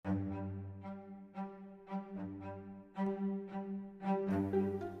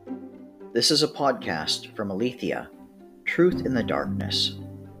This is a podcast from Aletheia, Truth in the Darkness,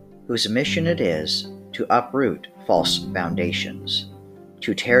 whose mission it is to uproot false foundations,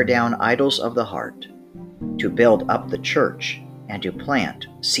 to tear down idols of the heart, to build up the church, and to plant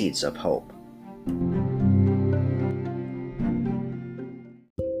seeds of hope.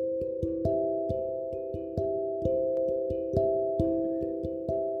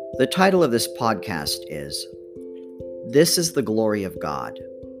 The title of this podcast is This is the Glory of God,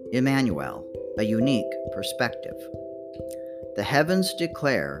 Emmanuel, a Unique Perspective. The heavens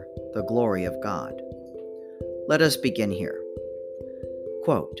declare the glory of God. Let us begin here.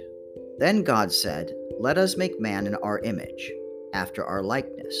 Quote, Then God said, Let us make man in our image, after our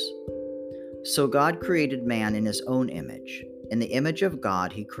likeness. So God created man in his own image. In the image of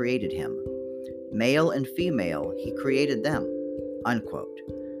God he created him. Male and female he created them. Unquote.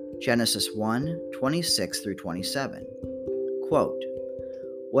 Genesis 1:26-27. Quote,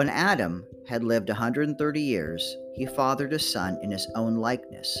 When Adam had lived 130 years, he fathered a son in his own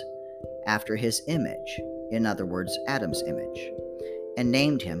likeness, after his image, in other words, Adam's image, and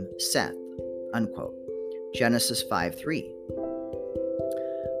named him Seth. Unquote. Genesis 5:3.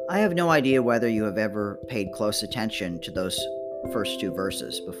 I have no idea whether you have ever paid close attention to those first two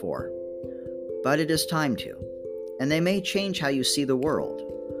verses before, but it is time to, and they may change how you see the world.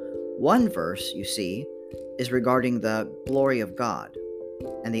 One verse, you see, is regarding the glory of God,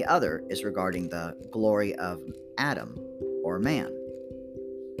 and the other is regarding the glory of Adam, or man.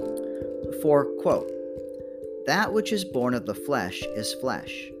 For, quote, That which is born of the flesh is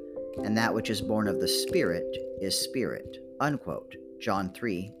flesh, and that which is born of the Spirit is spirit, unquote. John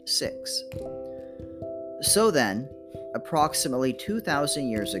 3:6. So then, approximately 2,000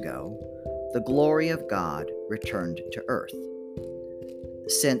 years ago, the glory of God returned to earth.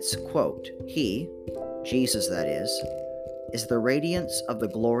 Since, quote, He, Jesus that is the radiance of the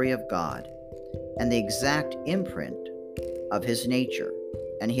glory of God and the exact imprint of his nature,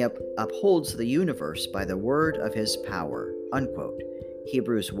 and he upholds the universe by the word of his power, unquote.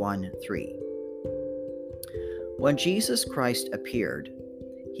 Hebrews 1:3. When Jesus Christ appeared,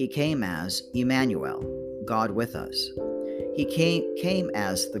 he came as Emmanuel, God with us. He came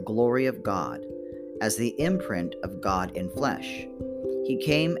as the glory of God, as the imprint of God in flesh. He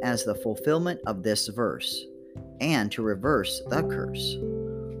came as the fulfillment of this verse, and to reverse the curse.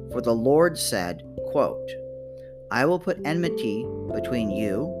 For the Lord said, quote, I will put enmity between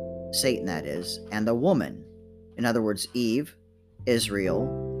you, Satan that is, and the woman, in other words, Eve, Israel,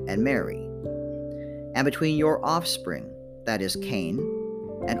 and Mary, and between your offspring, that is Cain,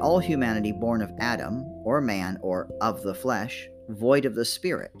 and all humanity born of Adam, or man, or of the flesh, void of the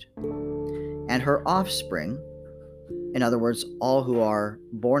Spirit, and her offspring, in other words, all who are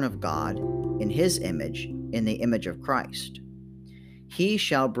born of God, in his image, in the image of Christ. He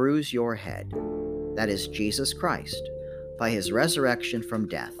shall bruise your head, that is Jesus Christ, by his resurrection from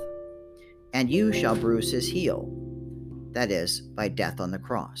death, and you shall bruise his heel, that is, by death on the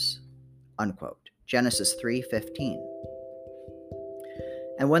cross. Unquote. Genesis 3:15.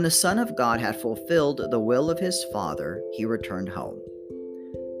 And when the Son of God had fulfilled the will of his Father, he returned home.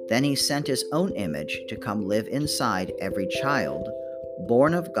 Then he sent his own image to come live inside every child,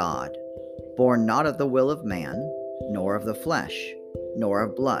 born of God, born not of the will of man, nor of the flesh, nor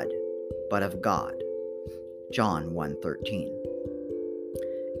of blood, but of God. John 1:13.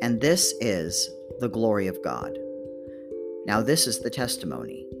 And this is the glory of God. Now this is the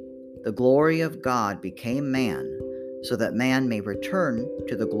testimony. The glory of God became man, so that man may return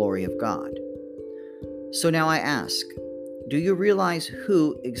to the glory of God. So now I ask, do you realize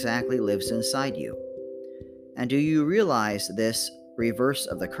who exactly lives inside you? And do you realize this reverse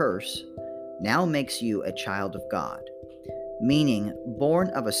of the curse now makes you a child of God, meaning born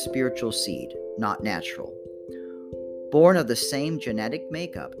of a spiritual seed, not natural, born of the same genetic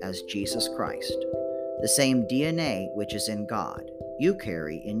makeup as Jesus Christ, the same DNA which is in God, you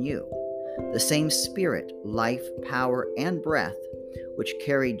carry in you, the same spirit, life, power, and breath which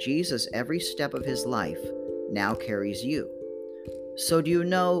carried Jesus every step of his life now carries you. So do you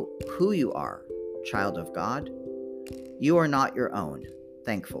know who you are, child of God? You are not your own,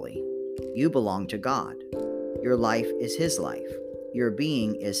 thankfully. You belong to God. Your life is his life. Your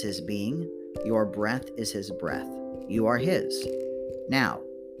being is his being. Your breath is his breath. You are his. Now,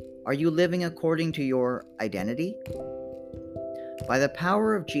 are you living according to your identity? By the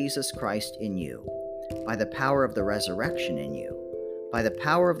power of Jesus Christ in you, by the power of the resurrection in you, by the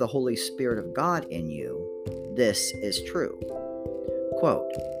power of the Holy Spirit of God in you, this is true.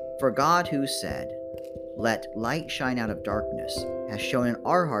 Quote, For God who said, Let light shine out of darkness, has shown in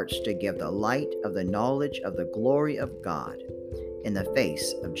our hearts to give the light of the knowledge of the glory of God in the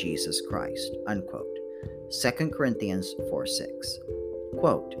face of Jesus Christ. Unquote. 2 Corinthians 4:6.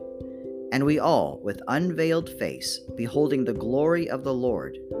 Quote, and we all, with unveiled face, beholding the glory of the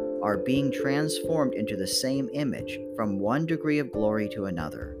Lord, are being transformed into the same image from one degree of glory to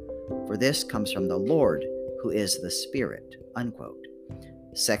another. For this comes from the Lord, who is the Spirit. Unquote.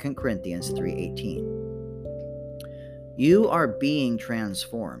 2 Corinthians 3:18. You are being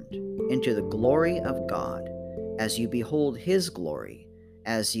transformed into the glory of God as you behold His glory,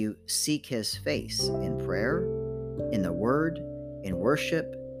 as you seek His face in prayer, in the Word, in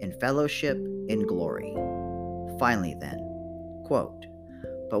worship, in fellowship, in glory. Finally then, quote,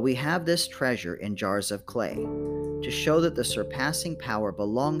 but we have this treasure in jars of clay to show that the surpassing power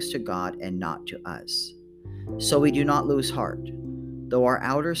belongs to God and not to us. So we do not lose heart. Though our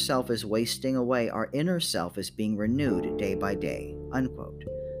outer self is wasting away, our inner self is being renewed day by day. Unquote.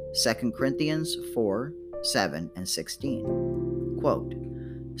 2 Corinthians 4:7-16. Quote,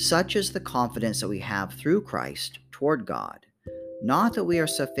 such is the confidence that we have through Christ toward God, not that we are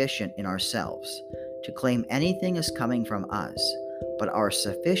sufficient in ourselves to claim anything is coming from us, but our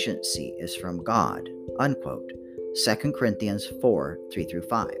sufficiency is from God. Unquote. 2 Corinthians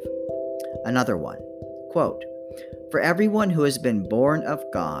 4:3-5. Another one. Quote, for everyone who has been born of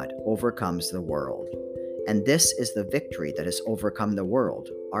God overcomes the world, and this is the victory that has overcome the world,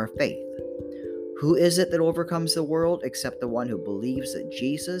 our faith. Who is it that overcomes the world except the one who believes that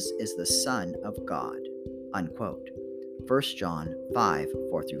Jesus is the Son of God? Unquote. 1 John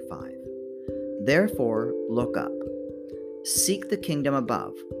 5:4-5. Therefore, look up. Seek the kingdom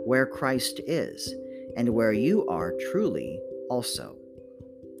above, where Christ is, and where you are truly also.